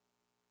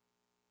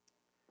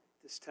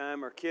This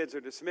time our kids are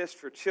dismissed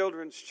for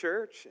Children's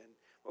Church, and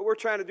what we're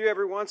trying to do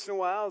every once in a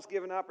while is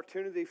give an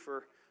opportunity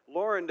for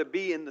Lauren to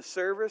be in the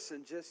service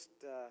and just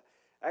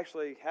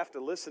actually have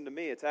to listen to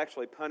me. It's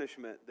actually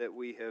punishment that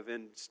we have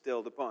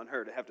instilled upon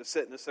her to have to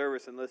sit in the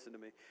service and listen to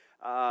me.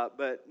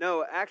 But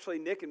no, actually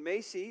Nick and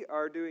Macy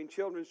are doing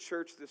Children's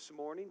Church this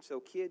morning,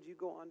 so kids, you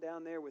go on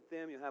down there with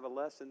them. You'll have a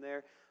lesson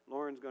there.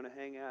 Lauren's going to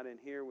hang out in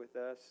here with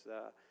us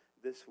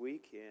this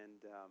week,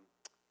 and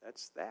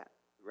that's that.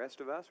 The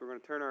rest of us, we're going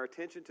to turn our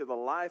attention to the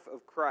life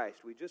of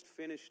Christ. We just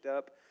finished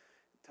up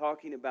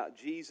talking about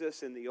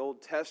Jesus in the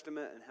Old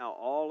Testament and how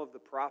all of the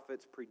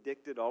prophets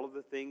predicted all of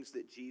the things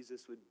that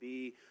Jesus would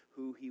be,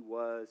 who he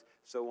was,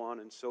 so on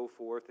and so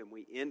forth. And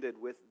we ended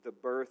with the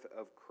birth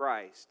of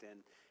Christ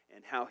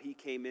and how he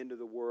came into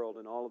the world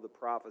and all of the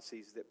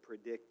prophecies that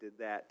predicted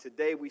that.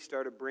 Today we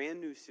start a brand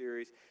new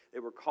series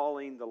that we're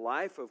calling The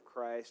Life of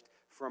Christ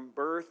from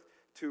Birth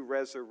to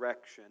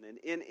Resurrection. And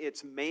in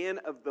its Man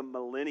of the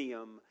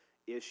Millennium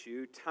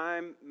issue,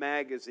 Time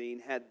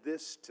magazine had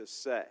this to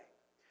say.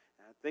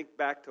 Now, think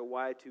back to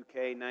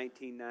Y2K,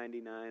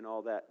 1999,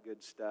 all that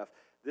good stuff.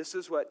 This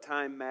is what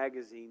Time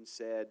magazine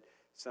said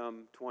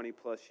some 20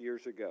 plus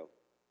years ago.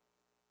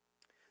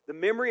 The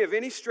memory of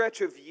any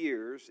stretch of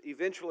years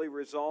eventually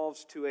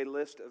resolves to a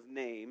list of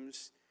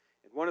names,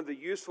 and one of the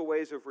useful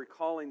ways of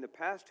recalling the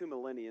past 2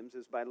 millenniums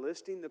is by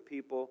listing the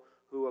people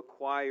who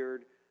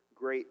acquired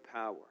great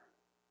power.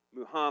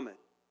 Muhammad,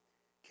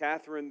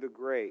 Catherine the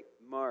Great,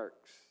 Marx,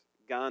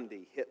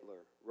 Gandhi,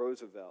 Hitler,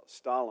 Roosevelt,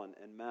 Stalin,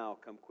 and Mao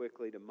come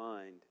quickly to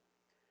mind.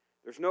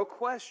 There's no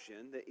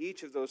question that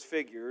each of those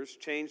figures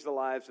changed the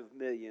lives of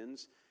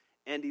millions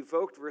and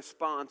evoked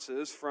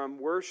responses from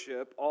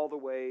worship all the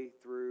way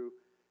through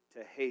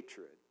to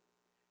hatred.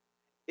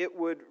 It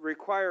would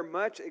require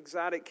much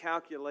exotic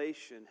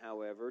calculation,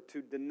 however,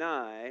 to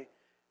deny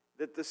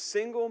that the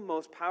single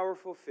most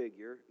powerful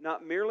figure,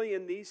 not merely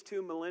in these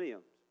 2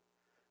 millenniums,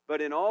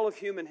 but in all of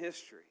human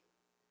history,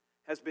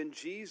 has been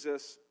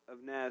Jesus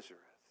of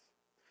Nazareth.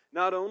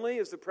 Not only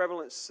is the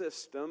prevalent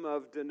system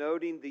of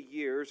denoting the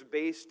years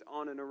based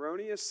on an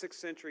erroneous 6th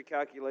century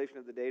calculation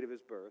of the date of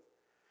his birth,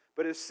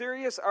 but a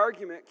serious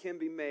argument can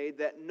be made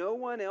that no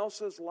one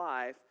else's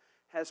life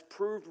has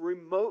proved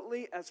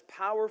remotely as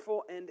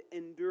powerful and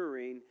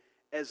enduring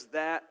as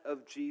that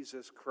of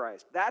Jesus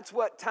Christ. That's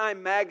what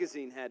Time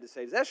magazine had to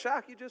say. Does that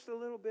shock you just a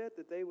little bit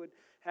that they would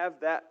have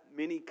that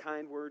many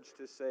kind words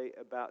to say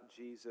about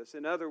Jesus?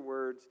 In other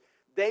words,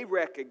 they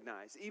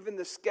recognize, even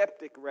the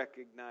skeptic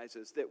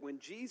recognizes, that when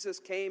Jesus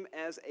came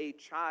as a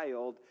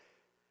child,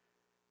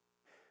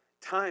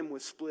 time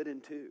was split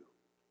in 2.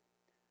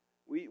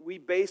 We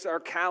base our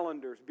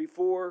calendars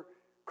before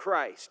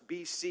Christ,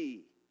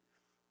 BC,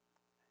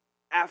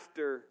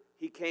 after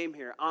he came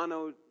here,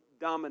 Anno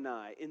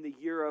Domini, in the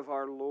year of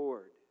our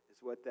Lord, is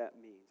what that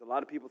means. A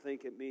lot of people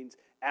think it means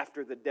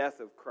after the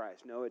death of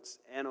Christ. No, it's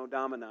Anno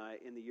Domini,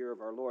 in the year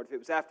of our Lord. If it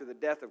was after the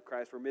death of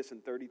Christ, we're missing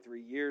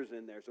 33 years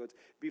in there. So it's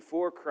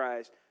before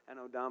Christ,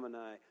 Anno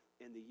Domini,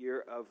 in the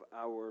year of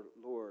our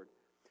Lord.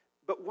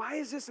 But why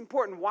is this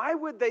important? Why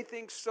would they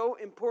think so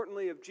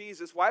importantly of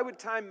Jesus? Why would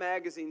Time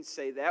magazine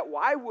say that?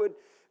 Why would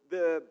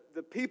the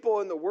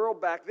people in the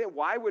world back then,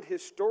 why would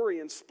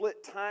historians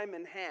split time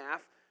in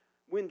half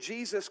when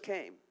Jesus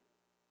came?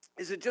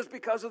 Is it just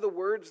because of the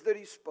words that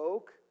he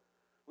spoke?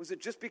 Was it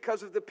just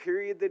because of the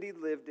period that he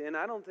lived in?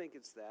 I don't think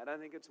it's that. I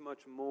think it's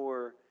much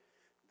more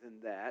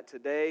than that.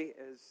 Today,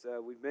 as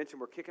we've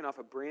mentioned, we're kicking off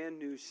a brand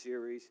new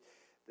series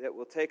that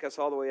will take us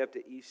all the way up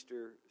to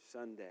Easter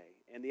Sunday.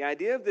 And the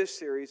idea of this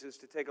series is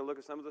to take a look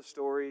at some of the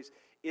stories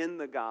in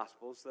the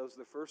Gospels. Those are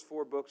the first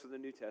 4 books of the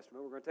New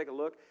Testament. We're going to take a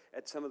look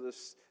at some of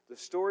the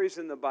stories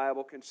in the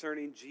Bible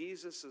concerning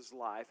Jesus'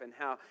 life and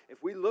how,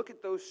 if we look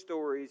at those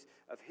stories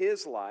of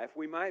his life,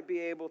 we might be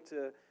able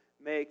to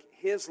make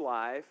his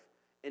life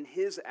and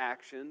his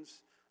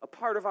actions a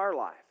part of our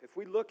life. If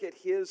we look at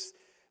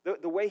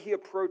the way he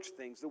approached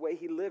things, the way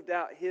he lived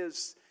out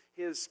his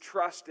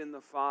trust in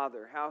the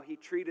Father, how he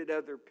treated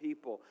other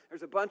people.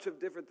 There's a bunch of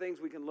different things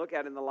we can look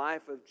at in the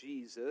life of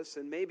Jesus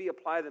and maybe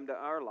apply them to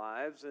our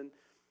lives and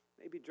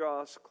maybe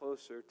draw us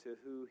closer to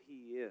who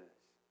he is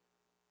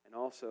and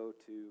also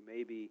to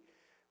maybe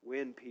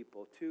win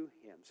people to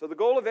him. So the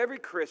goal of every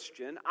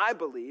Christian, I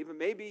believe, and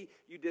maybe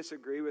you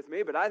disagree with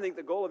me, but I think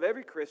the goal of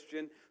every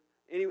Christian,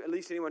 at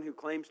least anyone who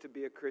claims to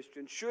be a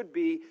Christian, should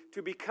be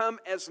to become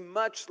as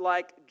much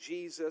like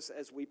Jesus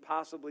as we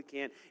possibly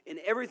can in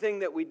everything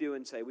that we do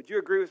and say. Would you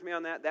agree with me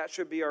on that? That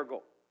should be our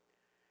goal.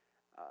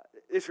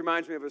 This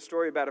reminds me of a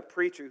story about a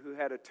preacher who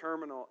had a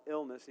terminal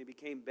illness, and he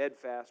became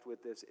bedfast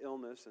with this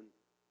illness, and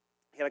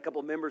he had a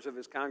couple members of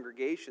his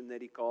congregation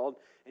that he called,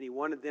 and he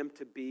wanted them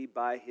to be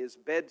by his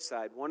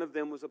bedside. One of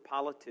them was a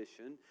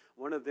politician.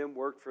 One of them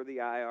worked for the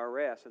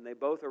IRS, and they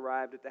both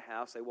arrived at the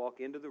house. They walk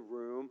into the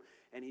room,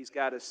 and he's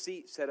got a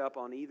seat set up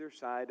on either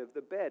side of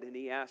the bed, and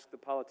he asked the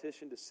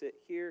politician to sit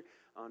here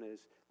on his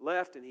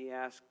left, and he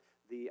asked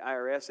the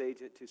IRS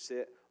agent to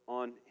sit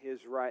on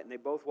his right. And they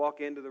both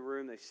walk into the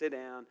room, they sit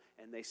down,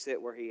 and they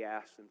sit where he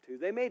asked them to.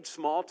 They made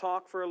small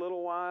talk for a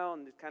little while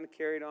and kind of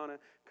carried on a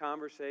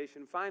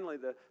conversation. Finally,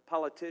 the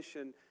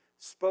politician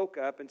spoke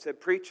up and said,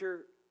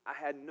 "Preacher, I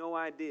had no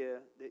idea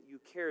that you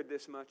cared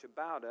this much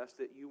about us,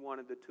 that you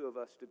wanted the two of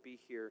us to be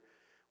here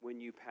when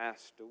you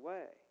passed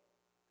away."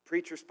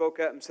 Preacher spoke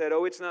up and said,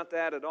 "Oh, it's not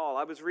that at all.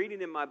 I was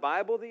reading in my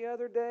Bible the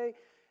other day,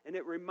 and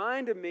it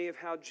reminded me of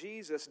how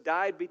Jesus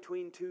died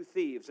between two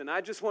thieves. And I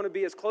just want to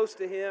be as close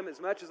to him, as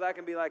much as I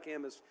can be like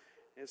him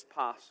as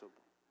possible."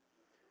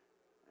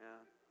 Yeah.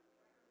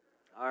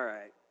 All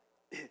right.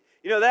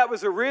 You know, that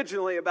was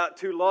originally about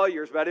two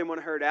lawyers, but I didn't want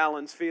to hurt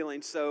Alan's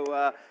feelings,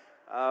 so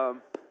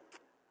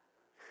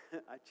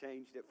I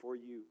changed it for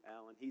you,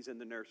 Alan. He's in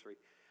the nursery.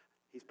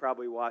 He's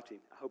probably watching.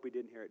 I hope he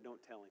didn't hear it.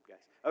 Don't tell him, guys.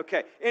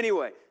 Okay,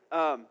 anyway.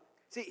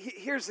 See,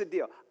 here's the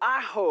deal.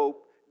 I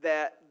hope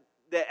that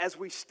as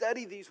we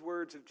study these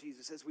words of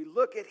Jesus, as we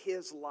look at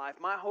his life,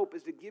 my hope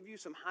is to give you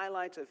some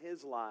highlights of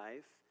his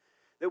life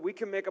that we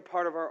can make a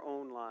part of our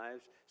own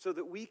lives so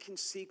that we can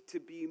seek to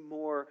be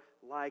more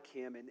like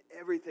him in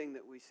everything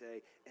that we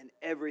say and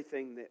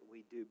everything that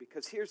we do.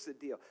 Because here's the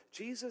deal.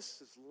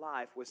 Jesus'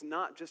 life was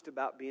not just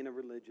about being a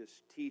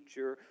religious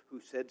teacher who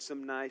said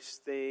some nice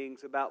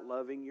things about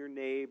loving your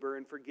neighbor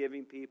and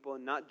forgiving people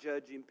and not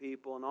judging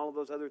people and all of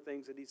those other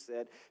things that he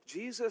said.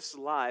 Jesus'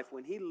 life,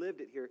 when he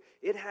lived it here,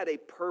 it had a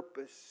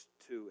purpose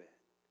to it.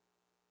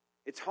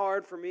 It's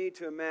hard for me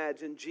to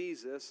imagine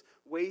Jesus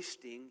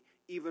wasting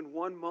even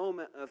one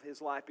moment of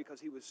his life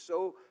because he was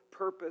so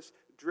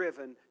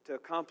purpose-driven to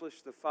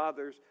accomplish the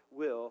Father's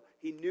will.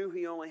 He knew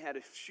he only had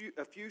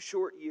a few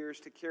short years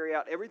to carry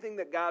out everything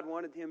that God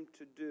wanted him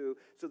to do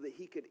so that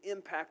he could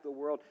impact the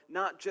world,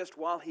 not just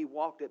while he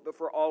walked it, but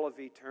for all of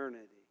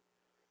eternity.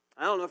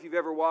 I don't know if you've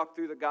ever walked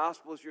through the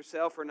Gospels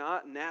yourself or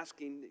not and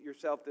asking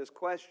yourself this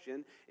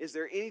question: is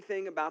there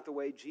anything about the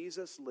way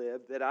Jesus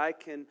lived that I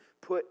can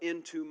put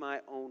into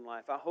my own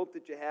life? I hope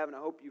that you have, and I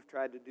hope you've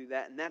tried to do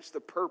that. And that's the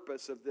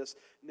purpose of this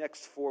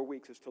next 4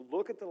 weeks, is to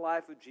look at the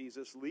life of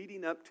Jesus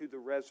leading up to the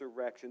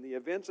resurrection, the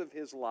events of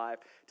his life,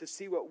 to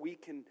see what we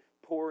can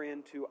pour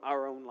into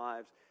our own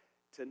lives,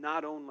 to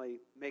not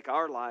only make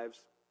our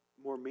lives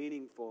more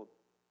meaningful,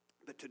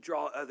 but to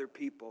draw other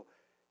people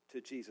to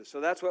Jesus. So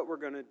that's what we're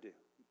going to do.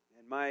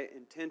 And my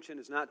intention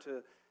is not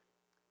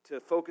to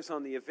focus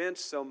on the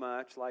events so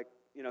much, like,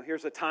 you know,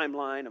 here's a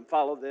timeline and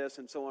follow this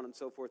and so on and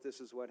so forth,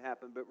 this is what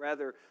happened, but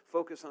rather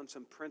focus on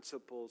some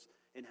principles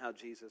in how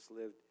Jesus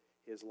lived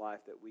his life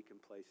that we can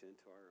place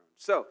into our own.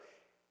 So,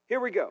 here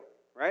we go,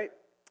 right?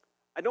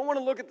 I don't want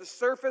to look at the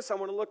surface. I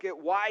want to look at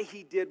why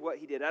he did what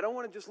he did. I don't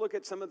want to just look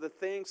at some of the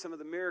things, some of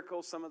the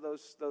miracles, some of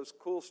those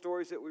cool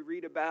stories that we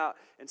read about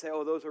and say,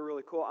 oh, those are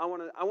really cool. I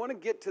want to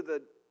get to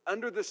the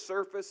under the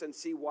surface and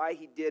see why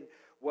he did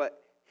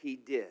what he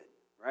did,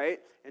 right?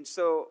 And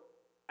so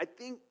I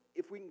think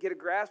if we can get a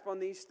grasp on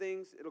these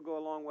things, it'll go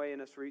a long way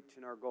in us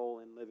reaching our goal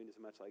and living as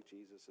much like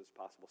Jesus as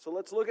possible. So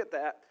let's look at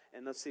that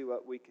and let's see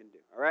what we can do.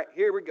 All right,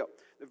 here we go.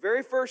 The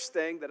very first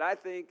thing that I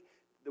think,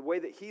 the way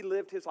that he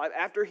lived his life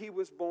after he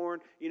was born,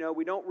 you know,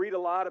 we don't read a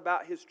lot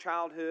about his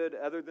childhood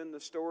other than the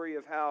story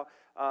of how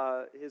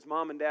his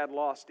mom and dad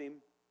lost him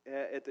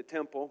at the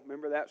temple.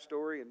 Remember that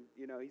story? And,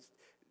 you know,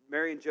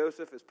 Mary and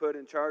Joseph is put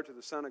in charge of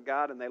the Son of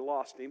God, and they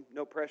lost him.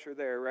 No pressure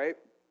there, right?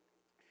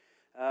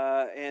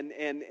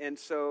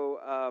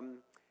 So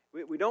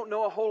we don't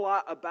know a whole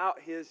lot about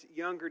his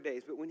younger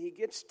days, but when he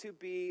gets to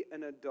be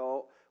an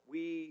adult,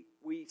 we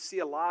see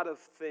a lot of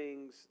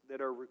things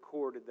that are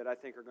recorded that I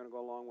think are going to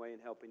go a long way in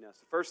helping us.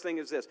 The first thing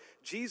is this: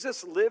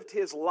 Jesus lived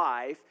his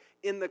life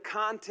in the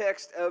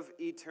context of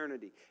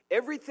eternity.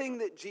 Everything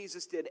that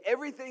Jesus did,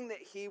 everything that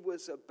he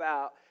was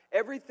about,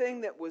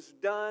 everything that was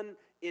done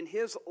in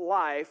his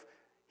life,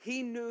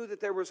 he knew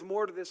that there was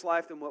more to this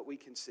life than what we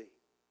can see.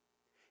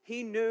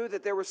 He knew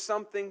that there was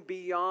something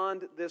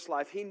beyond this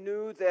life. He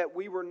knew that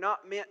we were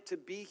not meant to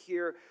be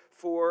here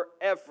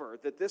forever,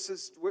 that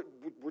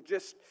we're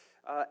just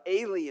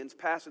aliens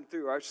passing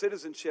through. Our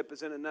citizenship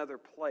is in another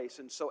place.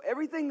 And so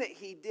everything that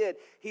he did,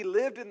 he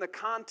lived in the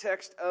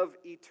context of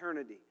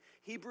eternity.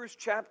 Hebrews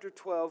chapter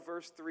 12,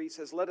 verse 3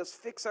 says, "Let us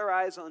fix our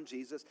eyes on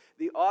Jesus,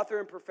 the author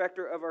and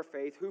perfecter of our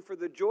faith, who for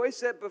the joy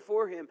set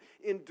before him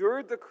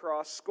endured the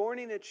cross,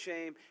 scorning its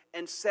shame,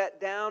 and sat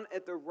down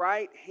at the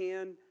right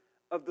hand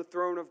of the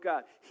throne of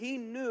God." He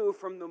knew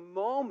from the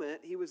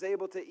moment he was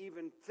able to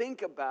even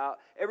think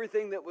about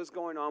everything that was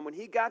going on, when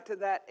he got to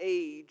that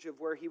age of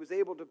where he was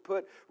able to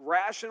put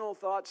rational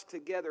thoughts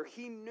together,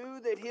 he knew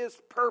that his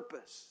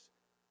purpose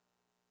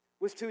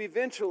was to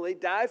eventually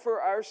die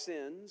for our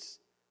sins,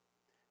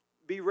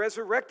 be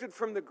resurrected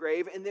from the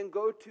grave, and then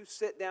go to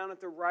sit down at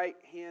the right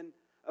hand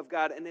of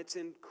God. And it's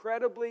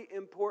incredibly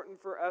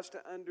important for us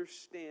to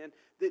understand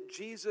that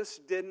Jesus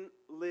didn't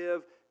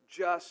live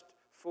just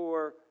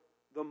for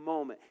the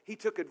moment. He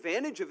took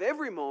advantage of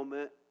every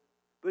moment,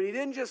 But he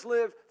didn't just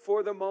live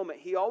for the moment.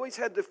 He always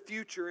had the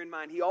future in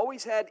mind. He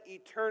always had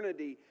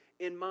eternity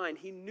in mind.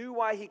 He knew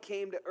why he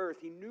came to earth.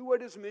 He knew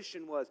what his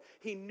mission was.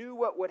 He knew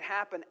what would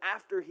happen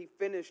after he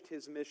finished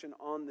his mission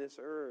on this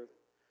earth.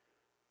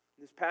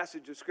 This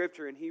passage of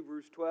Scripture in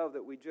Hebrews 12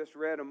 that we just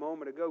read a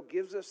moment ago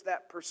gives us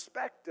that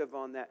perspective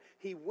on that.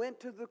 He went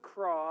to the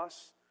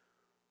cross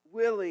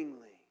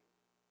willingly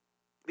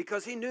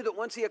because he knew that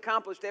once he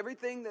accomplished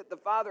everything that the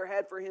Father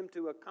had for him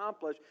to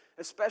accomplish,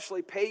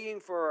 especially paying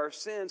for our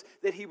sins,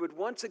 that he would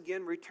once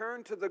again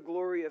return to the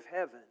glory of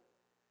heaven.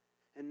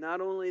 And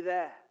not only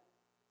that,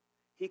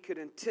 he could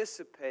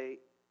anticipate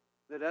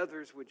that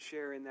others would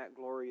share in that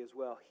glory as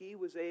well. He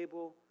was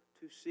able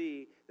to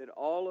see that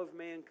all of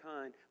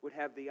mankind would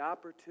have the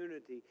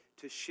opportunity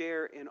to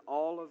share in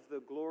all of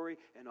the glory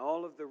and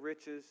all of the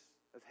riches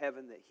of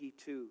heaven that he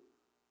too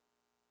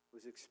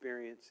was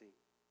experiencing.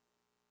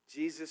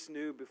 Jesus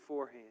knew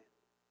beforehand,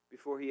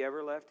 before he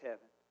ever left heaven,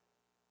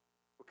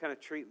 what kind of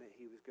treatment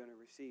he was going to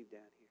receive down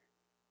here.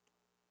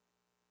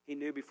 He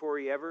knew before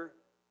he ever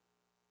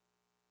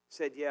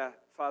said, yeah,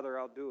 Father,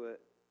 I'll do it,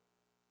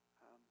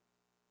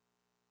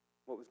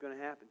 what was going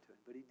to happen to him.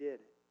 But he did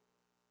it.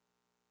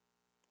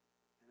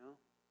 You know?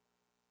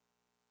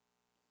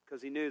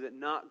 Because he knew that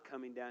not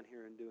coming down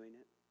here and doing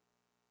it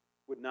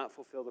would not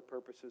fulfill the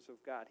purposes of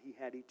God. He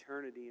had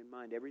eternity in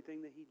mind.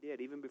 Everything that he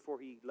did, even before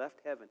he left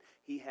heaven,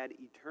 he had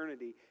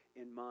eternity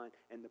in mind.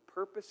 And the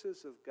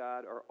purposes of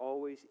God are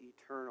always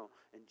eternal.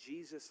 And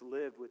Jesus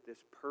lived with this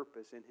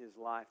purpose in his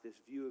life, this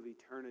view of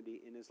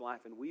eternity in his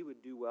life. And we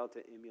would do well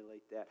to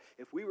emulate that.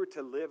 If we were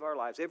to live our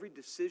lives, every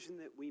decision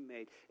that we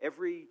made,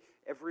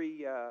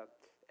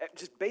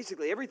 just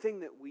basically everything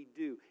that we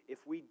do,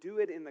 if we do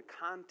it in the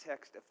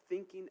context of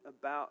thinking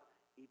about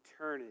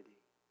eternity,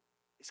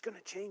 it's going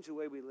to change the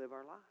way we live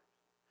our lives.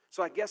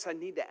 So I guess I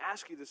need to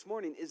ask you this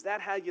morning, is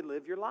that how you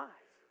live your life?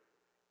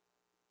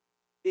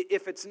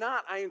 If it's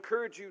not, I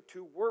encourage you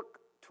to work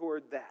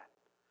toward that.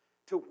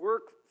 To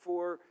work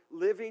for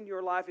living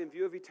your life in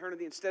view of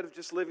eternity instead of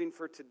just living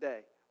for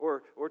today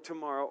or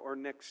tomorrow or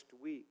next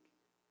week.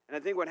 And I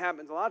think what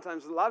happens a lot of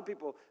times is a lot of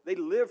people, they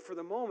live for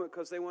the moment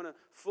because they want to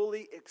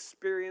fully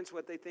experience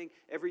what they think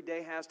every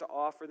day has to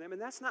offer them.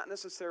 And that's not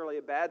necessarily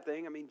a bad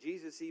thing. I mean,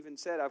 Jesus even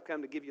said, I've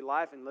come to give you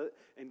life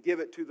and give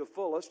it to the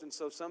fullest. And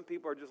so some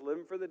people are just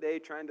living for the day,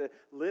 trying to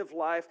live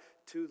life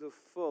to the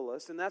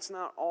fullest. And that's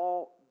not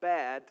all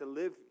bad, to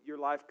live your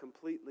life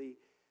completely,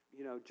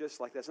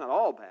 just like that. It's not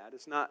all bad.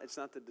 It's not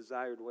the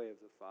desired way of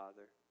the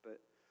Father. But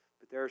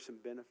there are some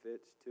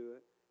benefits to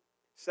it.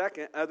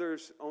 Second,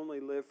 others only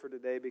live for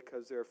today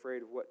because they're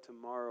afraid of what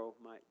tomorrow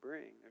might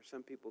bring. There are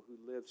some people who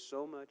live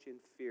so much in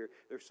fear.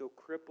 They're so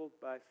crippled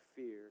by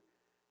fear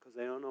because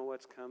they don't know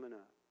what's coming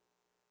up.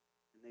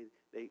 And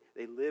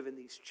they live in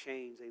these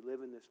chains. They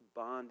live in this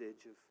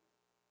bondage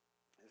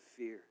of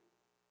fear.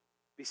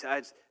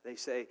 Besides, they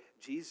say,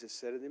 Jesus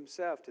said it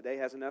himself, today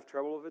has enough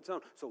trouble of its own.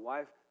 So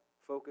why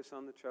focus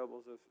on the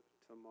troubles of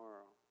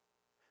tomorrow?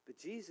 But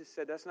Jesus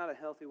said that's not a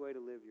healthy way to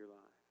live your life.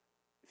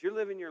 If you're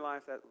living your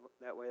life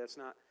that way, that's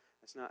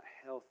not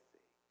healthy.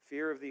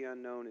 Fear of the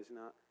unknown is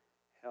not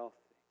healthy.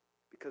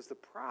 Because the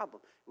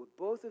problem with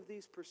both of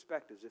these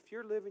perspectives, if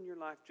you're living your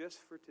life just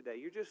for today,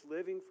 you're just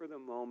living for the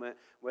moment,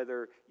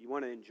 whether you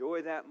want to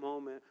enjoy that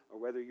moment or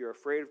whether you're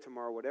afraid of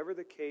tomorrow, whatever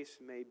the case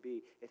may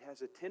be, it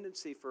has a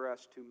tendency for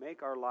us to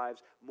make our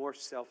lives more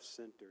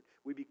self-centered.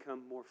 We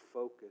become more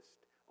focused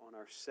on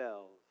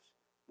ourselves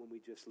when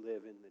we just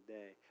live in the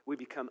day. We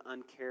become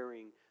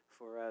uncaring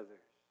for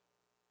others.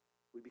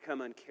 We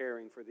become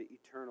uncaring for the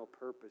eternal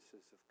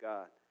purposes of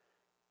God.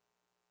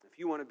 If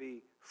you want to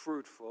be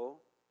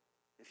fruitful,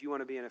 if you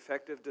want to be an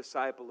effective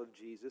disciple of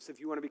Jesus, if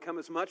you want to become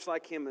as much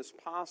like him as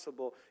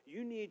possible,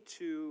 you need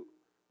to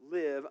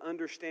live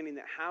understanding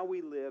that how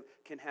we live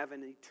can have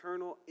an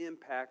eternal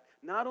impact,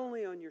 not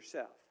only on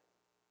yourself,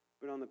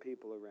 but on the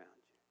people around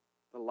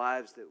you, the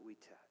lives that we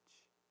touch.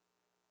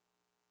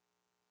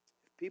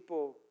 If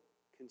people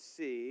can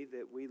see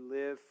that we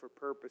live for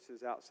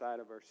purposes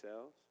outside of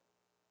ourselves,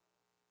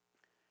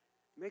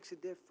 it makes a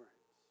difference.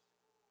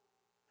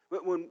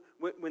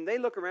 When they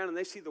look around and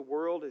they see the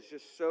world is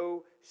just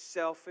so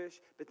selfish,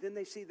 but then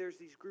they see there's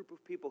these group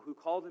of people who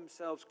call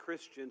themselves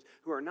Christians,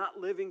 who are not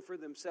living for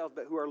themselves,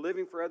 but who are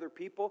living for other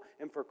people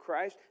and for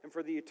Christ and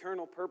for the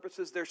eternal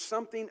purposes, there's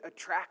something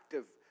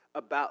attractive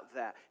about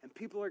that. And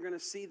people are going to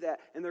see that,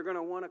 and they're going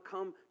to want to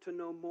come to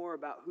know more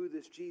about who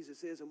this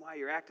Jesus is and why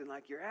you're acting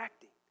like you're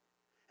acting.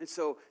 And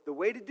so the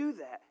way to do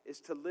that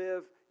is to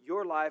live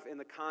your life in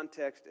the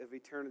context of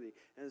eternity.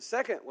 And the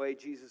second way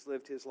Jesus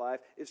lived his life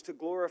is to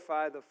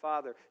glorify the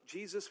Father.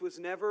 Jesus was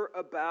never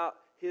about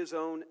his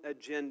own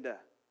agenda.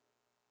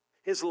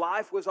 His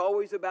life was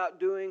always about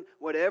doing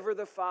whatever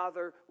the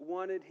Father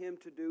wanted him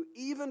to do,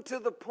 even to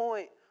the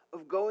point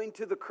of going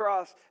to the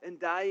cross and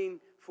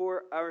dying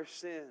for our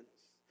sins.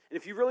 And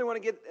if you really want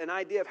to get an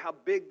idea of how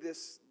big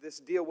this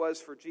deal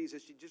was for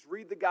Jesus, you just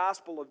read the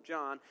Gospel of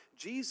John.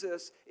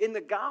 Jesus, in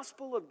the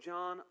Gospel of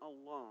John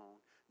alone,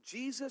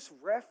 Jesus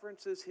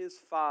references his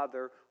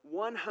Father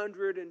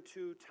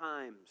 102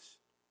 times.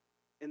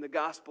 in the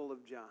Gospel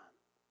of John.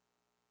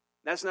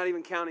 That's not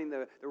even counting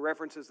the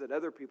references that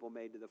other people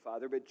made to the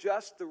Father, but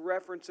just the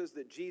references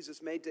that Jesus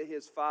made to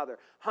his Father.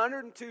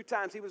 102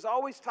 times. He was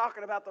always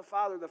talking about the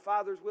Father, the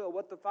Father's will,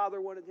 what the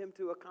Father wanted him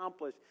to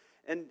accomplish.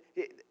 And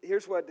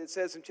here's what it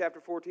says in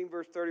chapter 14,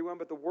 verse 31.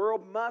 But the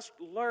world must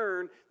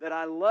learn that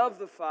I love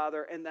the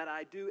Father and that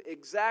I do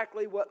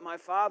exactly what my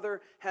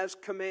Father has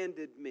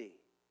commanded me.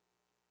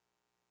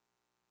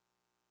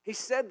 He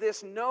said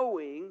this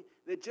knowing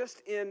that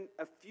just in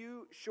a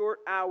few short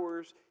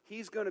hours,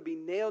 he's going to be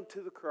nailed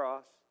to the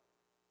cross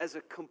as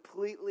a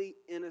completely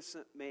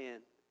innocent man.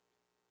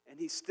 And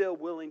he's still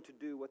willing to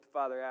do what the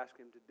Father asked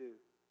him to do.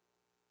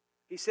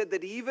 He said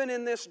that even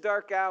in this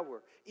dark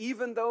hour,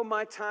 even though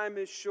my time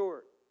is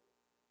short,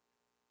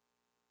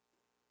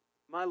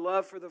 my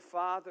love for the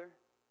Father,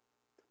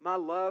 my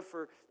love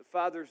for the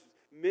Father's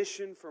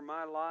mission for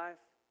my life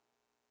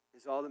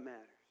is all that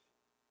matters.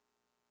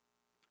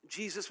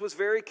 Jesus was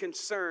very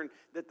concerned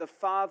that the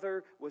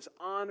Father was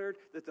honored,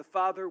 that the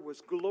Father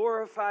was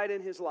glorified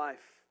in his life.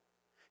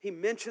 He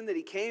mentioned that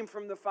he came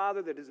from the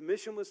Father, that his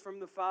mission was from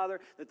the Father,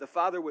 that the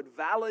Father would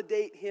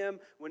validate him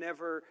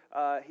whenever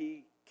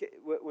he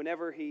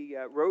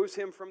rose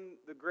him from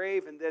the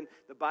grave. And then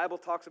the Bible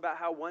talks about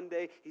how one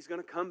day he's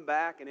going to come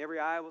back and every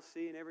eye will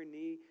see and every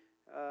knee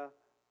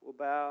will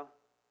bow,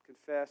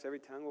 confess, every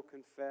tongue will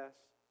confess.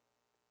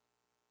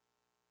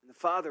 And the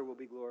Father will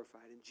be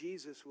glorified, and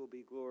Jesus will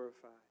be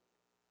glorified.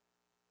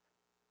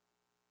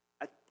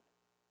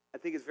 I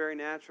think it's very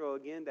natural,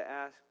 again, to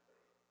ask,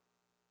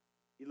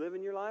 you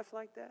living your life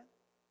like that?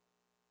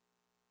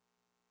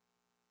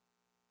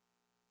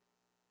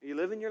 Are you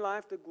living your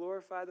life to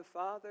glorify the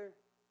Father?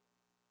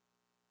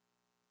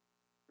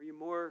 Or are you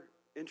more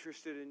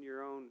interested in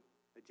your own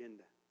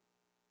agenda?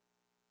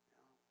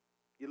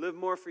 You live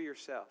more for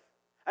yourself.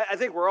 I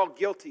think we're all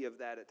guilty of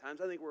that at times.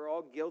 I think we're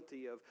all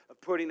guilty of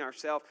putting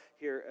ourselves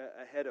here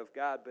ahead of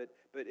God. But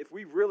if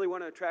we really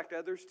want to attract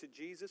others to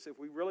Jesus, if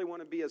we really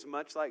want to be as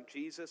much like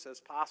Jesus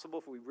as possible,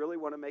 if we really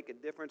want to make a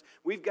difference,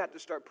 we've got to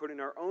start putting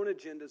our own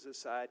agendas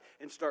aside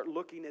and start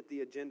looking at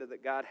the agenda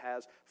that God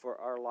has for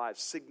our lives.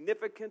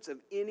 Significance of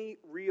any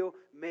real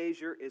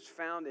measure is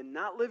found in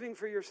not living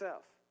for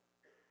yourself,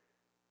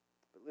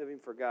 but living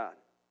for God.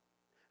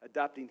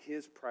 Adopting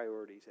His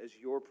priorities as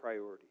your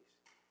priorities.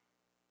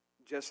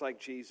 Just like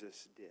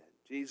Jesus did.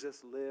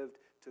 Jesus lived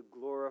to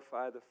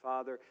glorify the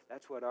Father.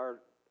 That's what our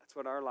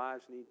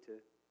lives need to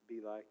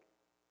be like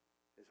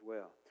as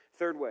well.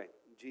 Third way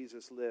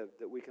Jesus lived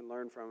that we can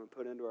learn from and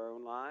put into our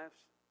own lives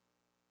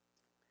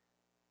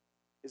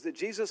is that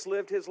Jesus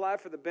lived His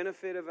life for the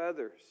benefit of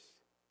others.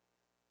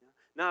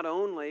 Not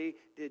only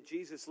did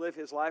Jesus live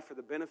His life for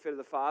the benefit of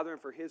the Father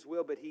and for His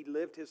will, but He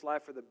lived His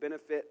life for the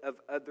benefit of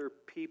other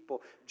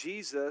people.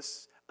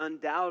 Jesus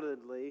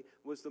undoubtedly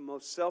was the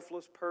most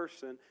selfless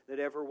person that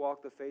ever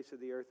walked the face of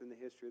the earth in the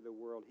history of the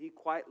world. He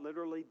quite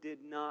literally did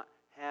not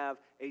have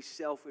a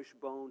selfish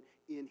bone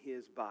in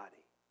His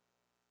body.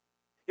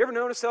 You ever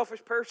known a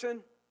selfish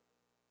person?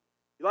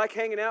 You like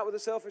hanging out with a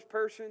selfish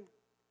person?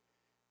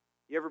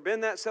 You ever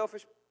been that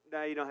selfish?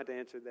 No, you don't have to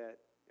answer that.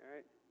 All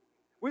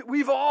right?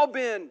 We've all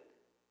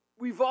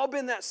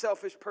been that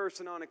selfish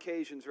person on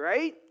occasions,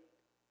 right?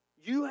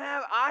 You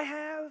have, I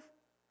have.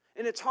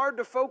 And it's hard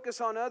to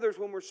focus on others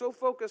when we're so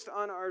focused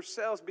on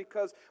ourselves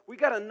because we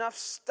got enough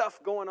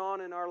stuff going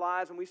on in our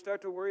lives, and we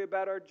start to worry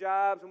about our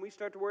jobs, and we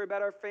start to worry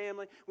about our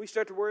family, we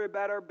start to worry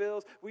about our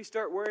bills, we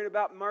start worrying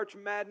about March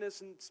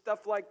Madness and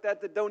stuff like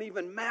that don't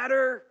even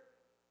matter.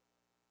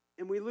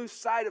 And we lose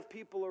sight of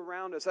people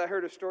around us. I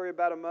heard a story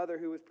about a mother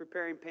who was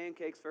preparing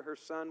pancakes for her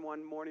son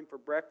one morning for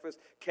breakfast.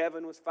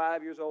 Kevin was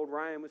 5 years old.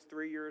 Ryan was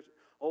 3 years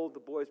old.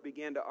 The boys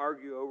began to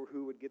argue over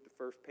who would get the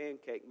first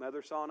pancake.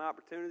 Mother saw an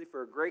opportunity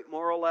for a great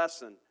moral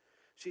lesson.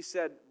 She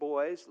said,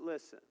 boys,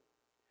 listen.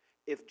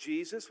 If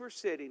Jesus were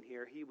sitting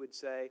here, He would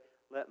say,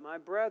 let my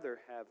brother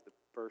have the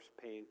first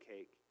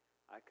pancake.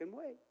 I can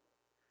wait.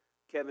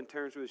 Kevin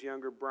turns to his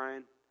younger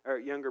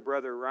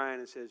brother Ryan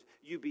and says,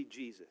 you be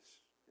Jesus.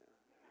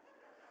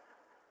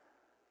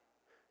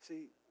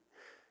 See,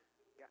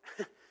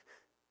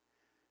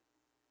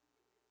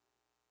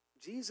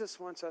 Jesus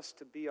wants us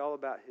to be all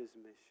about His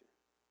mission.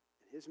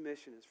 And His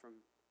mission is from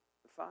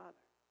the Father,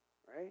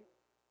 right?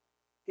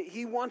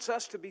 He wants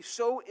us to be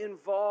so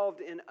involved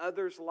in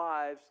others'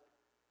 lives,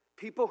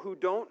 people who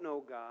don't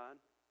know God,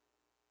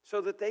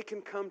 so that they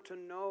can come to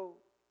know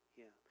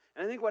Him.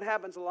 And I think what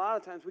happens a lot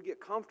of times, we get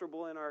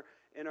comfortable in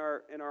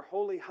our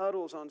holy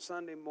huddles on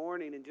Sunday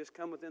morning and just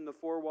come within the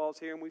four walls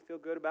here, and we feel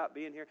good about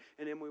being here,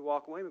 and then we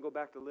walk away and we go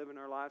back to living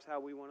our lives how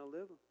we want to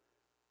live them.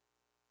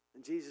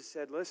 And Jesus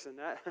said, listen,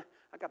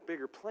 I got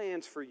bigger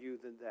plans for you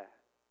than that.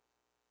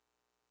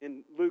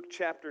 In Luke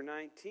chapter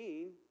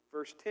 19,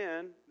 verse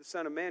 10, the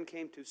Son of Man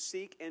came to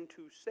seek and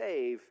to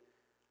save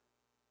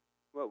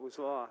what was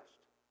lost.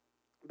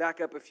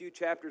 Back up a few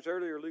chapters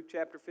earlier, Luke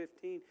chapter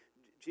 15,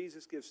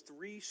 Jesus gives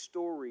 3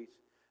 stories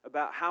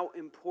about how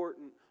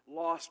important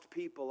lost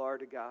people are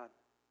to God.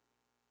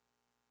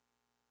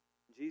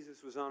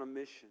 Jesus was on a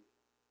mission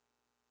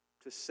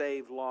to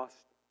save lost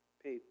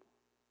people.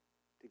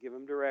 to give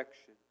them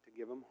direction, to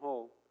give them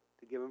hope,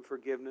 to give them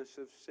forgiveness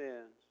of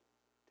sins,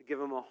 to give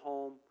them a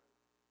home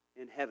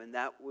in heaven.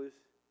 That was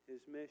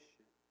his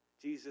mission.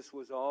 Jesus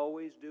was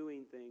always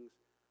doing things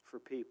for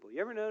people.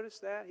 You ever notice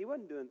that? He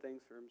wasn't doing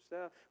things for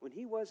himself. When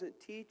he wasn't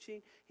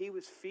teaching, he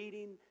was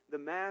feeding the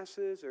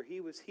masses, or he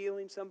was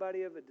healing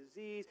somebody of a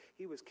disease,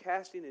 he was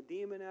casting a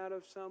demon out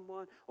of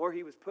someone, or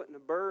he was putting a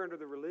burr under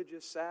the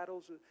religious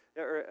saddles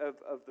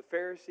of the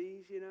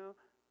Pharisees, you know,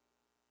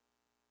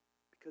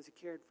 because he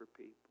cared for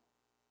people,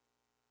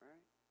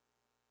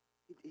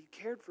 right? He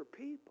cared for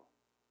people.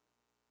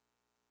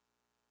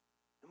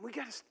 And we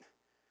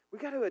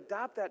got to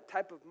adopt that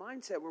type of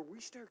mindset where we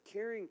start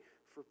caring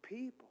for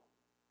people.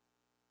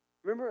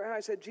 Remember how I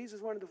said Jesus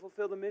wanted to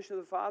fulfill the mission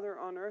of the Father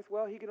on earth?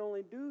 Well, he could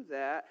only do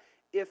that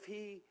if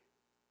he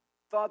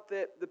thought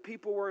that the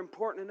people were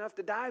important enough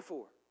to die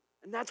for.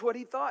 And that's what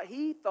he thought.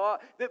 He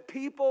thought that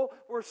people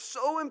were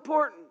so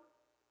important,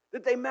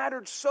 that they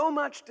mattered so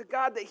much to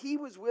God, that he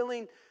was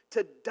willing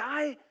to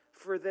die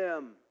for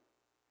them.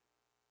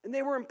 And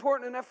they were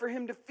important enough for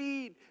him to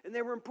feed, and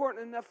they were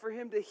important enough for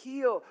him to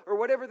heal, or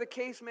whatever the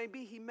case may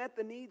be. He met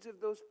the needs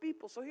of those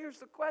people. So here's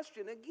the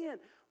question again,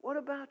 what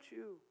about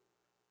you?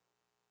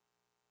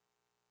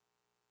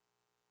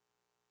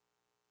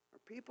 Are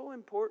people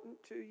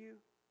important to you?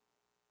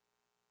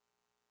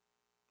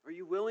 Are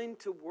you willing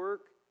to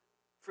work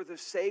for the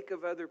sake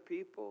of other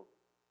people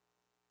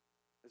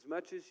as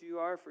much as you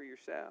are for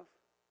yourself?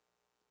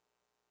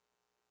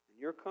 And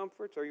your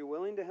comforts, are you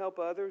willing to help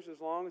others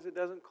as long as it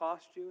doesn't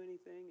cost you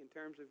anything in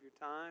terms of your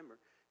time or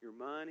your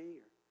money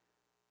or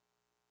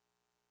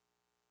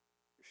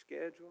your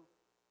schedule?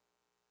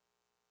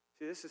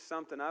 See, this is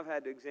something I've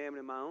had to examine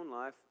in my own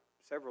life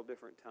several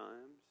different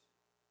times.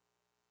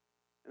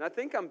 And I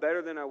think I'm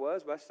better than I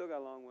was, but I still got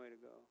a long way to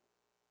go.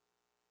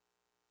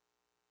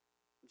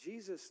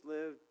 Jesus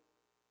lived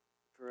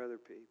for other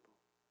people.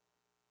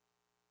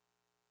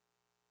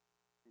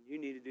 And you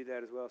need to do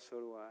that as well, so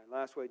do I.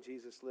 Last way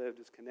Jesus lived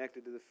is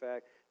connected to the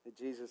fact that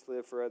Jesus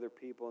lived for other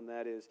people, and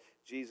that is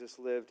Jesus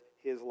lived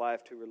his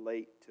life to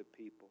relate to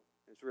people.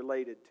 It's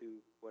related to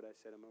what I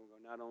said a moment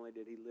ago. Not only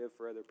did he live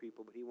for other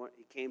people, but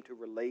he came to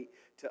relate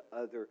to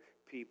other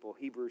people.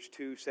 Hebrews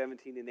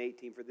 2:17 and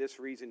 18. For this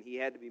reason, he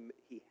had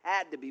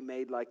to be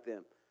made like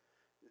them.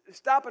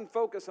 Stop and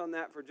focus on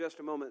that for just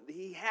a moment.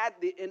 He had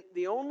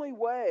the only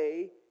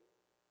way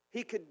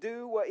he could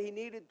do what he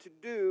needed to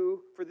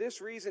do. For this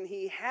reason,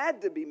 he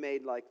had to be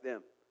made like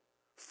them.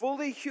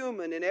 Fully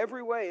human in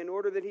every way, in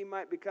order that he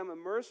might become a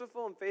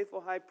merciful and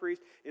faithful high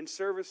priest in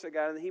service to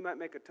God, and that he might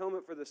make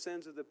atonement for the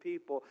sins of the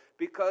people.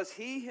 Because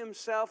he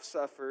himself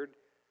suffered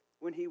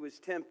when he was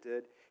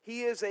tempted,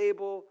 he is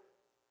able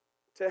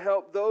to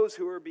help those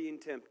who are being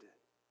tempted.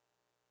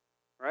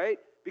 Right?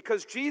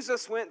 Because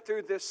Jesus went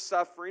through this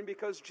suffering,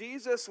 because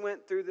Jesus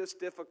went through this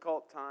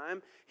difficult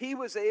time, he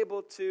was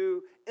able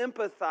to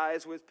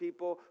empathize with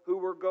people who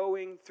were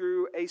going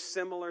through a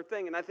similar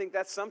thing. And I think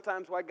that's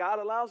sometimes why God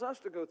allows us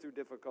to go through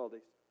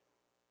difficulties,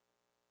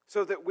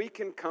 so that we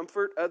can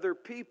comfort other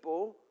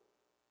people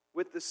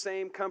with the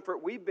same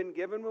comfort we've been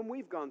given when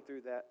we've gone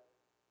through that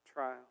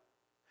trial.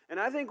 And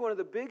I think one of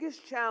the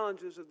biggest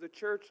challenges of the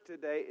church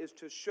today is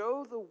to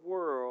show the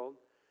world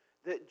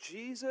that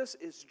Jesus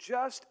is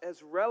just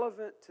as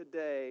relevant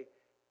today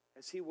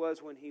as he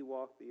was when he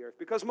walked the earth.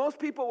 Because most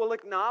people will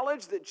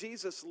acknowledge that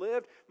Jesus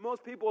lived.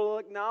 Most people will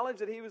acknowledge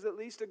that he was at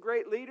least a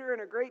great leader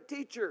and a great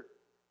teacher.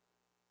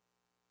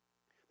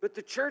 But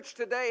the church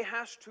today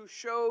has to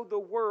show the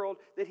world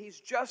that he's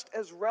just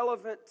as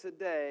relevant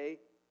today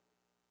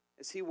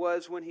as he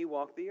was when he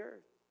walked the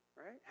earth.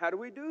 Right? How do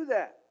we do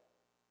that?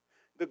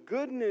 The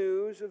good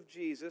news of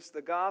Jesus,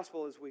 the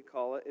gospel as we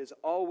call it, is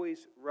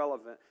always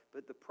relevant.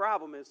 But the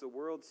problem is the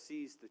world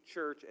sees the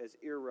church as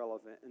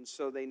irrelevant. And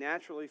so they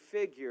naturally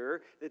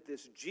figure that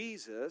this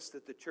Jesus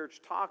that the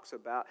church talks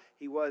about,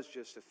 he was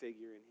just a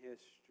figure in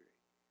history.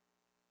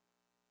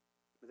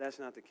 But that's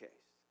not the case.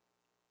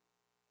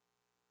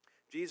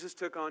 Jesus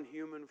took on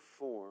human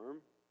form.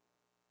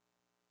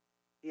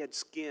 He had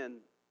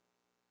skin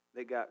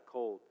that got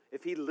cold.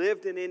 If he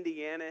lived in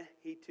Indiana,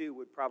 he too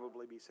would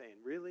probably be saying,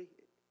 really?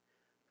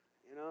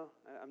 You know,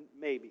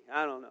 maybe.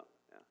 I don't know.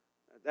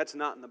 Yeah. That's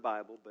not in the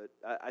Bible, but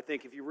I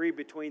think if you read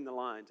between the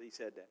lines, he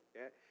said that.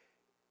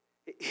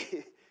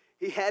 Okay?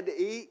 He had to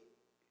eat.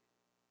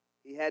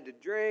 He had to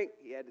drink.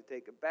 He had to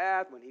take a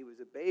bath. When he was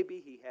a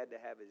baby, he had to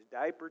have his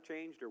diaper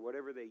changed or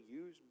whatever they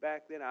used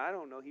back then. I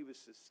don't know. He was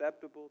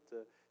susceptible to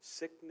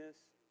sickness.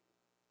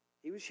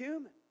 He was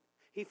human.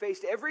 He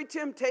faced every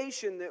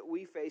temptation that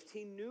we faced.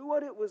 He knew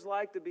what it was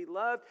like to be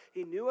loved.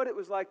 He knew what it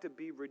was like to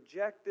be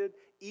rejected,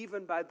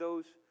 even by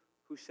those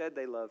who said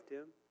they loved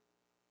him.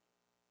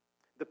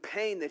 The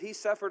pain that he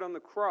suffered on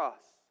the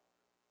cross.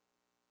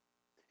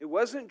 It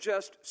wasn't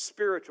just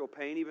spiritual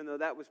pain, even though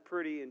that was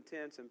pretty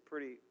intense and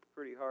pretty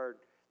hard.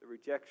 The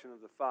rejection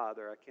of the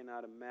Father, I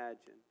cannot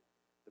imagine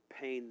the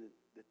pain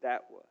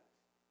that was.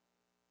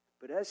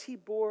 But as he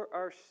bore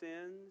our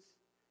sins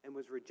and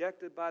was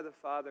rejected by the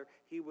Father,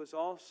 he was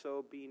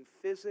also being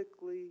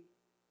physically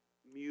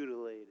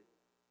mutilated.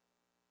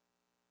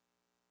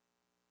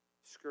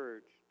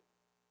 scourged,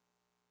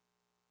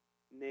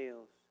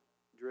 nails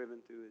driven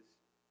through his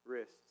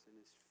wrists and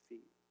his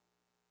feet.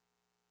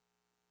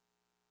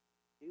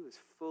 He was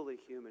fully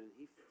human, and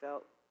he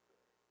felt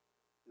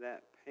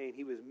that pain.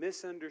 He was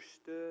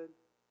misunderstood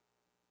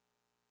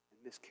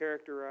and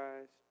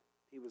mischaracterized.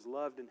 He was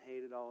loved and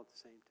hated all at the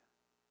same time.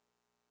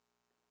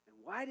 And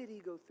why did he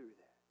go through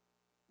that?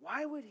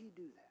 Why would he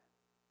do that?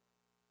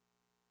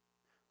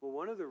 Well,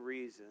 one of the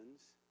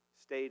reasons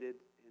stated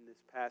in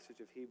this passage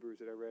of Hebrews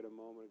that I read a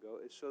moment ago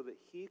is so that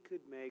he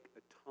could make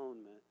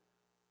atonement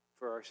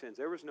for our sins.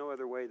 There was no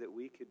other way that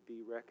we could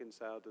be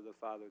reconciled to the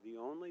Father. The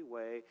only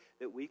way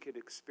that we could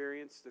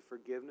experience the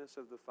forgiveness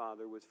of the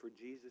Father was for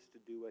Jesus to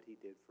do what he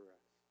did for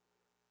us.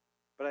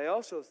 But I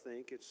also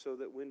think it's so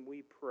that when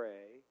we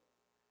pray,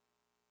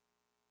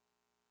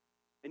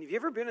 and have you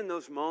ever been in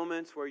those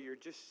moments where you're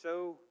just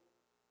so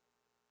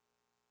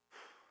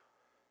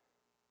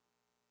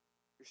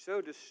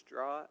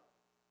distraught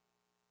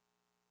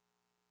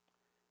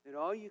that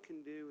all you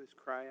can do is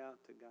cry out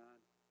to God?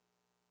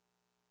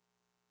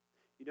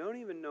 You don't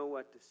even know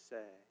what to say,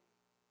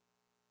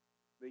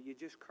 but you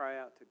just cry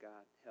out to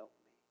God, help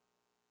me.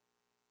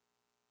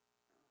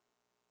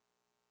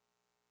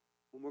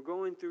 When we're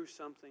going through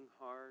something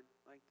hard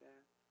like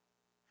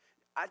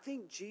that, I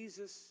think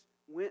Jesus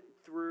went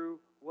through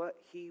what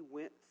he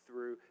went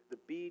through, the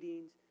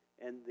beatings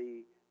and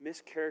the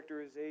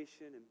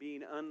mischaracterization and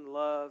being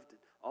unloved and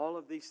all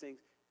of these things,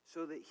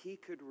 so that he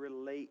could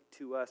relate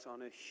to us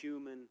on a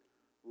human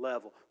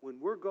level. When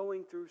we're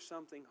going through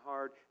something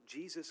hard,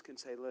 Jesus can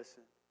say,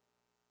 listen,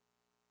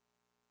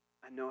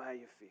 I know how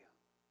you feel.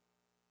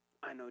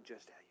 I know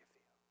just how you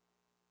feel.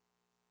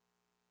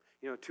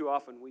 You know, too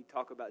often we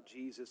talk about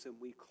Jesus and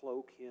we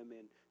cloak him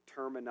in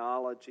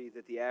terminology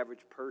that the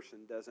average person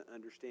doesn't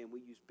understand.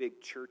 We use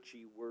big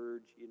churchy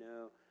words, you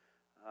know.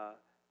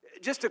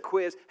 Just a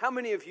quiz. How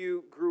many of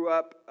you grew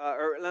up,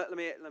 or let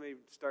me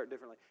start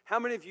differently. How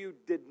many of you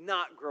did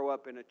not grow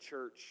up in a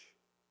church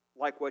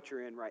like what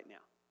you're in right now?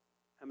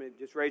 How many?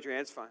 Just raise your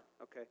hands. Fine.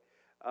 Okay.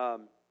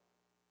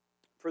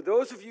 For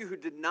those of you who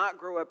did not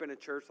grow up in a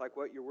church like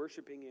what you're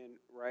worshiping in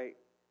right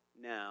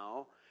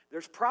now,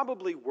 there's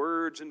probably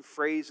words and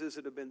phrases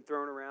that have been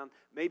thrown around,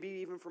 maybe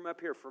even from up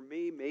here. For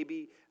me,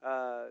 maybe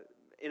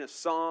in a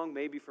song,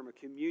 maybe from a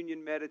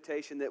communion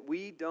meditation that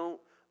we don't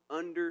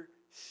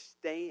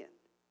understand.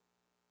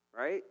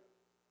 Right?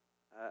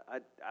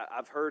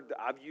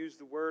 I've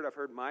used the word, I've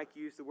heard Mike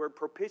use the word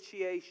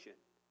propitiation.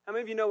 How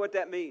many of you know what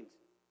that means?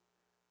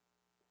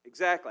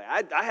 Exactly.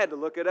 I had to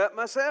look it up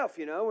myself,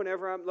 you know,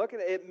 whenever I'm looking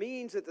at it. It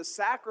means that the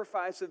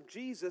sacrifice of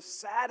Jesus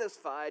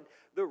satisfied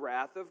the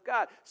wrath of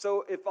God.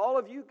 So if all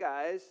of you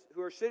guys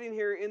who are sitting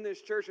here in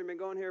this church and been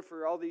going here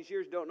for all these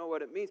years don't know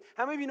what it means,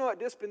 how many of you know what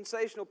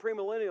dispensational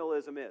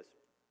premillennialism is?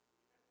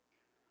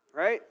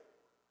 Right?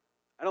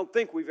 I don't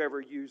think we've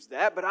ever used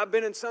that, but I've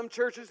been in some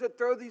churches that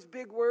throw these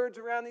big words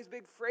around, these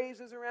big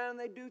phrases around, and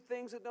they do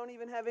things that don't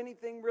even have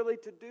anything really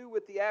to do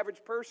with the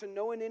average person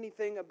knowing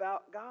anything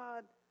about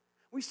God.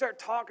 We start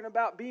talking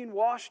about being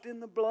washed in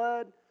the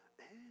blood.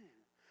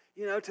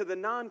 You know, to the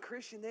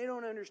non-Christian, they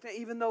don't understand.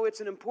 Even though it's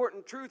an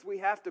important truth, we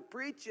have to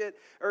preach it.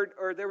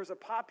 Or there was a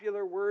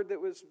popular word that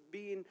was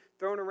being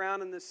thrown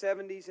around in the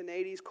 70s and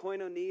 80s,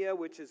 koinonia,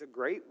 which is a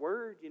great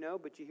word, you know,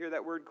 but you hear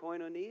that word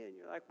koinonia, and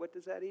you're like, what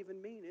does that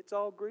even mean? It's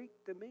all Greek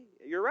to me.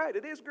 You're right,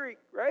 it is Greek,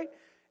 right?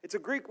 It's a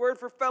Greek word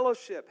for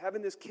fellowship,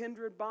 having this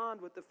kindred bond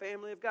with the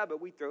family of God.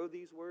 But we throw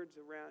these words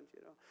around,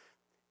 you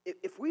know.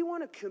 If we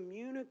want to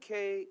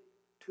communicate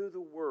to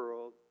the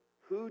world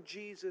who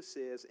Jesus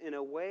is in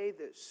a way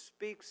that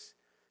speaks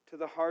to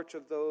the hearts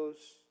of those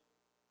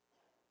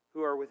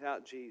who are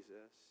without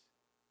Jesus,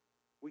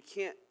 we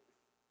can't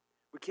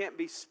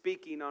be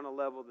speaking on a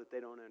level that they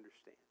don't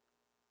understand.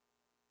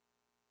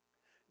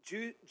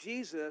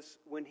 Jesus,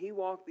 when he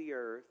walked the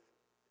earth,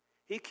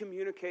 he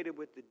communicated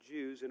with the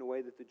Jews in a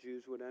way that the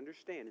Jews would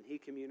understand. And he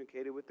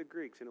communicated with the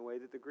Greeks in a way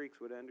that the Greeks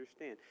would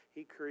understand.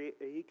 He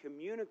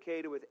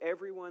communicated with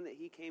everyone that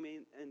he came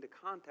into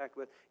contact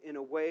with in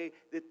a way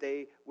that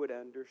they would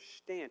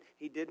understand.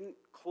 He didn't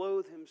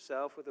clothe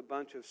himself with a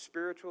bunch of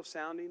spiritual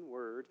sounding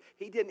words.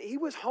 He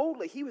was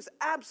holy. He was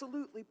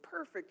absolutely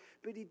perfect.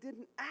 But he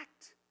didn't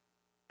act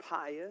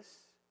pious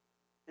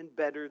and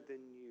better than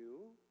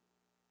you.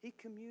 He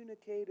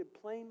communicated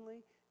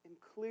plainly and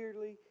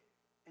clearly,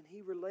 and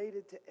he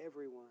related to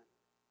everyone.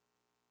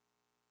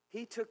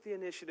 He took the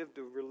initiative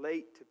to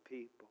relate to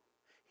people.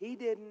 He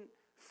didn't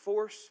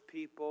force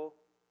people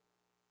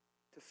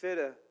to fit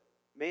a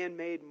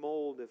man-made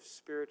mold of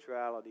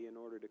spirituality in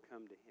order to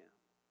come to him.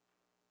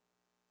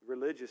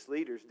 Religious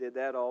leaders did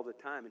that all the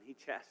time, and he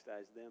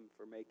chastised them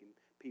for making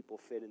people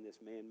fit in this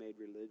man-made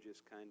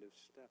religious kind of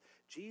stuff.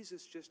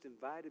 Jesus just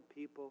invited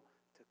people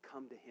to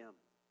come to him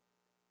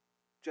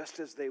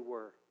just as they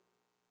were.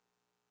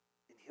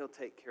 And He'll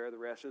take care of the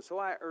rest. And so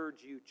I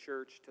urge you,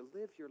 church, to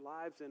live your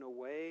lives in a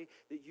way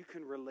that you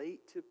can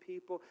relate to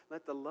people.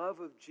 Let the love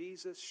of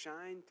Jesus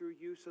shine through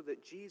you so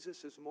that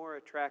Jesus is more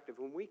attractive.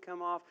 When we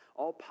come off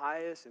all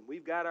pious and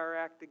we've got our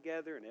act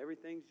together and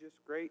everything's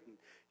just great and,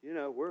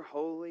 we're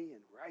holy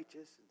and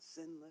righteous and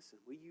sinless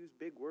and we use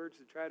big words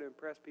to try to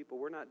impress people,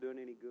 we're not doing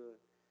any good.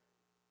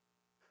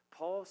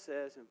 Paul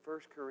says in 1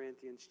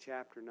 Corinthians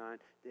chapter 9,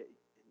 that,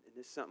 and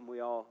this is something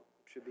we all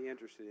should be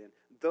interested in,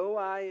 though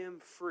I am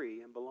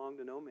free and belong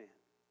to no man,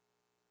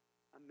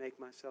 I make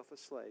myself a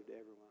slave to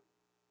everyone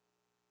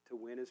to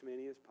win as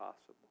many as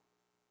possible.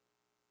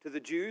 To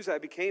the Jews I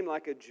became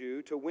like a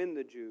Jew to win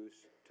the Jews.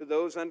 To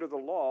those under the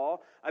law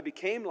I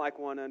became like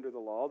one under the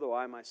law, though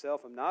I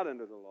myself am not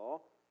under the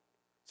law,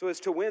 so as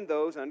to win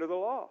those under the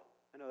law.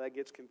 I know that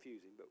gets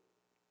confusing, but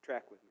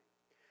track with me.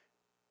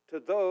 To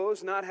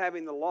those not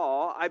having the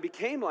law I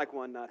became like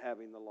one not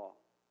having the law,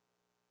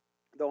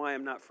 though I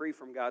am not free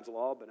from God's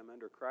law, but I'm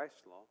under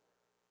Christ's law,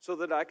 so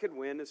that I could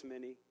win as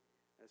many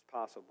as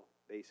possible,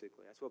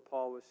 basically. That's what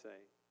Paul was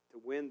saying,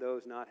 to win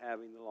those not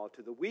having the law.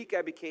 To the weak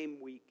I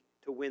became weak,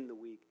 to win the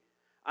weak.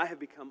 I have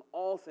become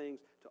all things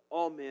to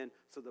all men,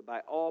 so that by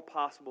all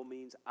possible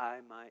means I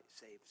might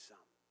save some.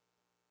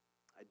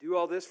 I do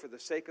all this for the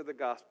sake of the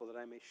gospel, that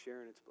I may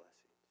share in its blessings.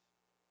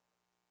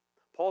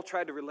 Paul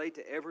tried to relate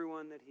to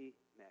everyone that he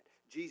met.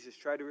 Jesus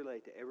tried to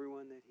relate to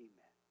everyone that he met,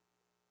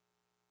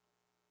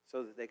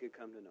 so that they could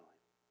come to know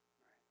him.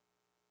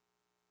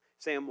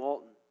 Sam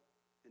Walton,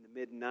 in the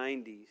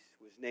mid-90s,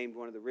 was named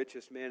one of the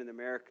richest men in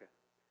America.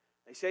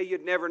 They say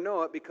you'd never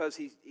know it because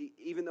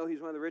even though he's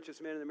one of the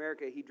richest men in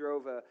America, he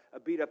drove a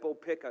beat-up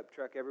old pickup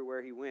truck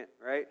everywhere he went,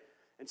 right?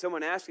 And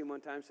someone asked him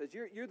one time, says,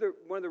 you're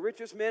one of the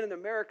richest men in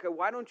America.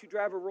 Why don't you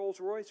drive a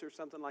Rolls Royce or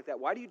something like that?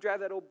 Why do you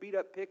drive that old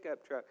beat-up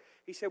pickup truck?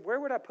 He said, where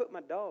would I put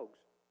my dogs?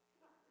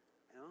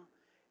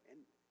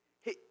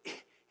 And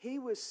he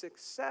was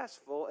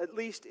successful, at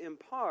least in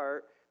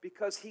part,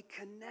 because he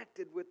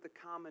connected with the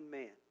common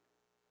man.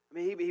 I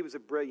mean, he was a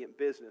brilliant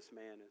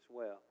businessman as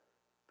well,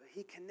 but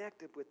he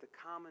connected with the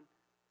common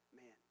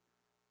man.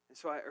 And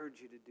so I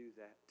urge you to do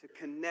that, to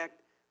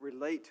connect,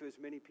 relate to as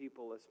many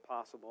people as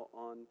possible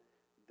on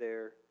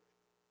their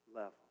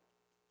level.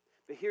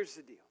 But here's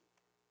the deal,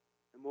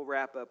 and we'll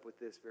wrap up with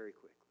this very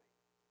quickly.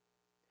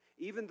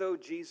 Even though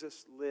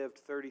Jesus lived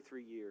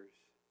 33 years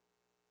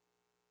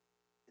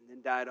and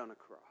then died on a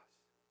cross,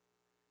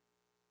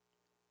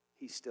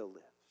 he still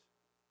lives.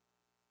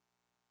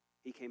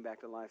 He came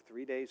back to life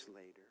 3 days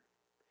later,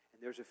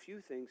 and there's a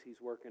few things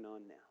he's working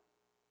on now,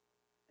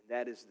 and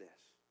that is this: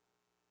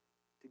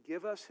 to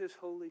give us his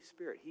Holy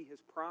Spirit. He has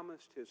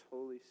promised his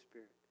Holy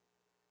Spirit.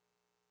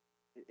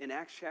 In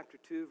Acts chapter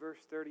 2, verse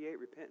 38,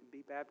 repent and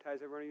be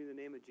baptized, everyone of you, in the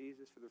name of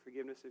Jesus for the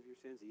forgiveness of your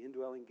sins, the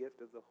indwelling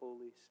gift of the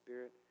Holy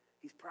Spirit.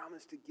 He's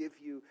promised to give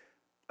you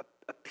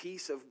a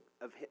piece of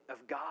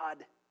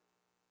God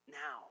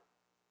now.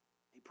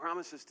 He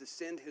promises to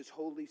send his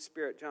Holy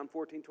Spirit, John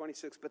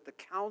 14:26. But the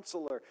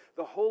Counselor,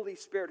 the Holy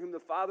Spirit, whom the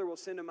Father will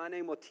send in my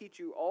name, will teach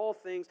you all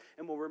things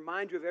and will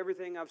remind you of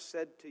everything I've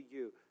said to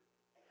you.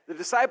 The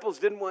disciples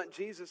didn't want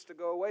Jesus to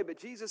go away, but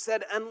Jesus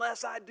said,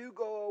 unless I do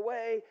go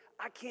away,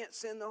 I can't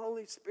send the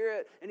Holy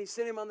Spirit. And he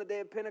sent him on the day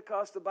of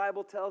Pentecost, the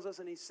Bible tells us,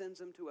 and he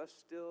sends him to us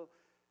still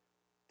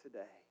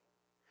today.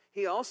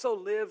 He also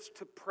lives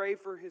to pray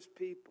for his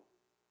people.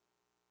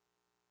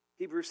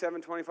 Hebrews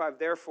 7:25,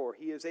 therefore,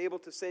 he is able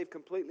to save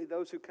completely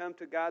those who come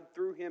to God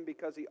through him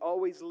because he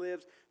always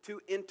lives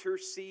to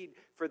intercede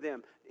for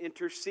them.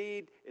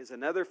 Intercede is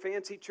another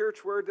fancy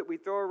church word that we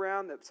throw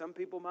around that some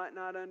people might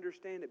not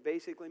understand. It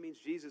basically means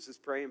Jesus is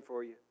praying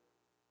for you.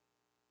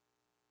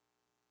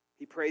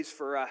 He prays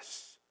for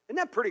us. Isn't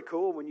that pretty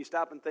cool when you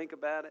stop and think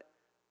about it?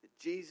 That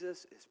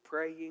Jesus is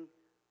praying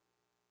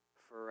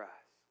for us.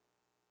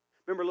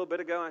 Remember a little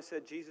bit ago I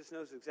said Jesus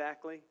knows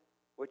exactly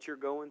what you're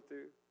going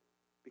through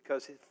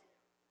because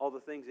all the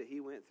things that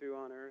he went through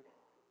on earth.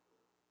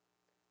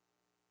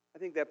 I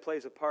think that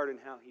plays a part in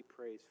how he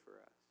prays for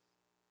us.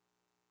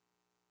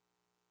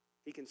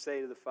 He can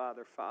say to the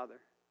Father, Father,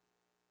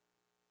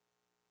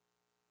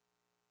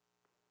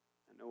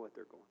 I know what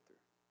they're going through.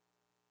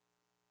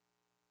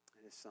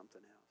 And it's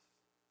something else.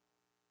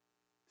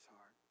 It's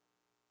hard.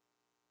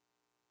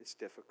 It's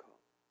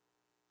difficult.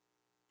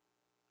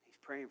 He's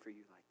praying for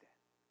you like that.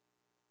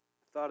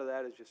 The thought of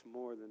that is just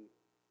more than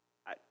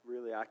I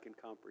can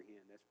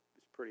comprehend.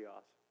 It's pretty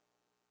awesome.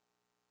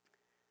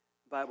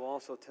 The Bible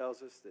also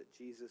tells us that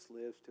Jesus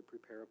lives to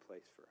prepare a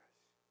place for us.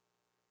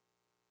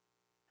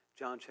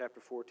 John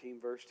chapter 14,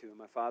 verse 2, in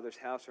my Father's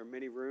house are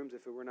many rooms.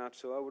 If it were not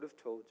so, I would have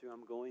told you.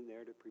 I'm going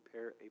there to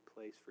prepare a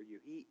place for you.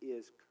 He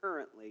is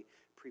currently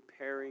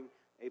preparing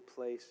a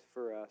place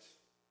for us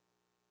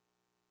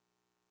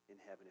in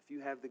heaven. If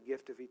you have the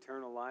gift of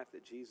eternal life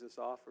that Jesus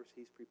offers,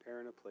 he's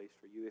preparing a place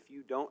for you. If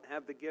you don't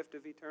have the gift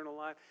of eternal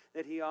life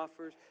that he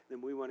offers,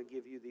 then we want to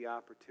give you the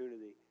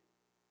opportunity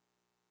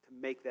to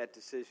make that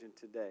decision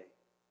today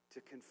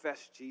to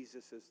confess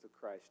Jesus as the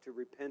Christ, to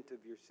repent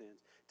of your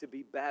sins, to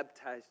be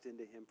baptized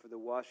into Him for the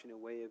washing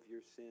away of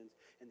your sins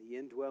and the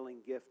indwelling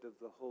gift of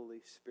the Holy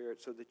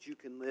Spirit so that you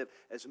can live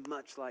as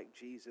much like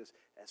Jesus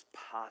as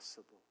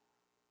possible.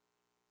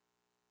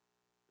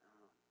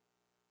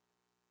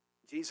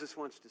 Jesus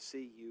wants to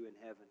see you in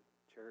heaven,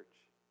 church.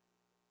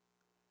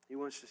 He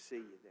wants to see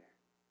you there.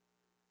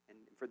 And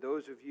for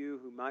those of you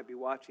who might be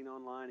watching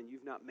online and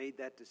you've not made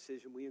that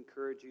decision, we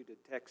encourage you to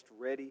text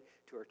READY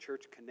to our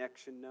church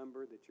connection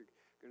number that you're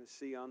going to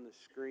see on the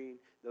screen.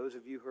 Those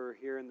of you who are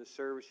here in the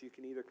service, you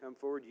can either come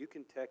forward, you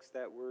can text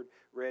that word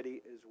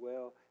READY as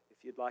well.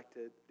 If you'd like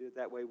to do it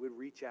that way, we'd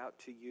reach out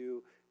to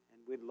you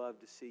and we'd love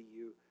to see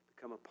you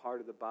become a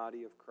part of the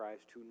body of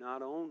Christ who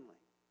not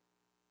only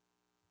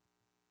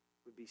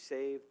would be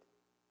saved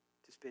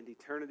to spend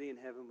eternity in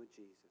heaven with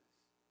Jesus,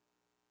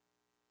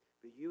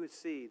 but you would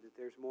see that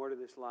there's more to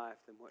this life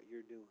than what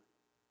you're doing.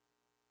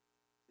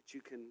 That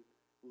you can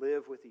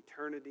live with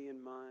eternity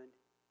in mind.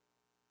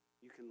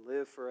 You can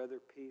live for other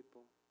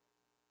people.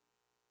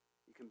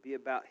 You can be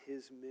about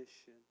His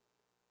mission.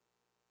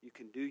 You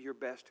can do your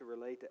best to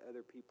relate to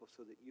other people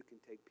so that you can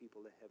take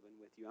people to heaven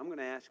with you. I'm going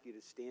to ask you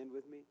to stand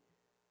with me.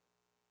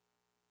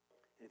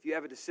 And if you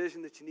have a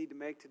decision that you need to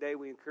make today,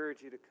 we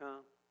encourage you to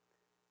come.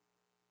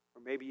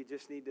 Or maybe you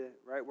just need to,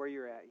 right where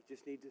you're at, you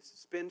just need to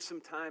spend some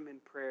time in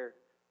prayer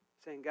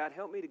saying, God,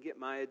 help me to get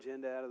my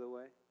agenda out of the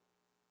way.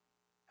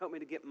 Help me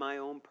to get my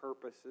own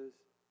purposes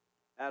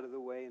out of the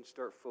way and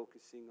start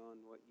focusing on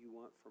what you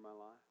want for my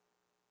life.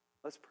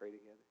 Let's pray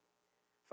together.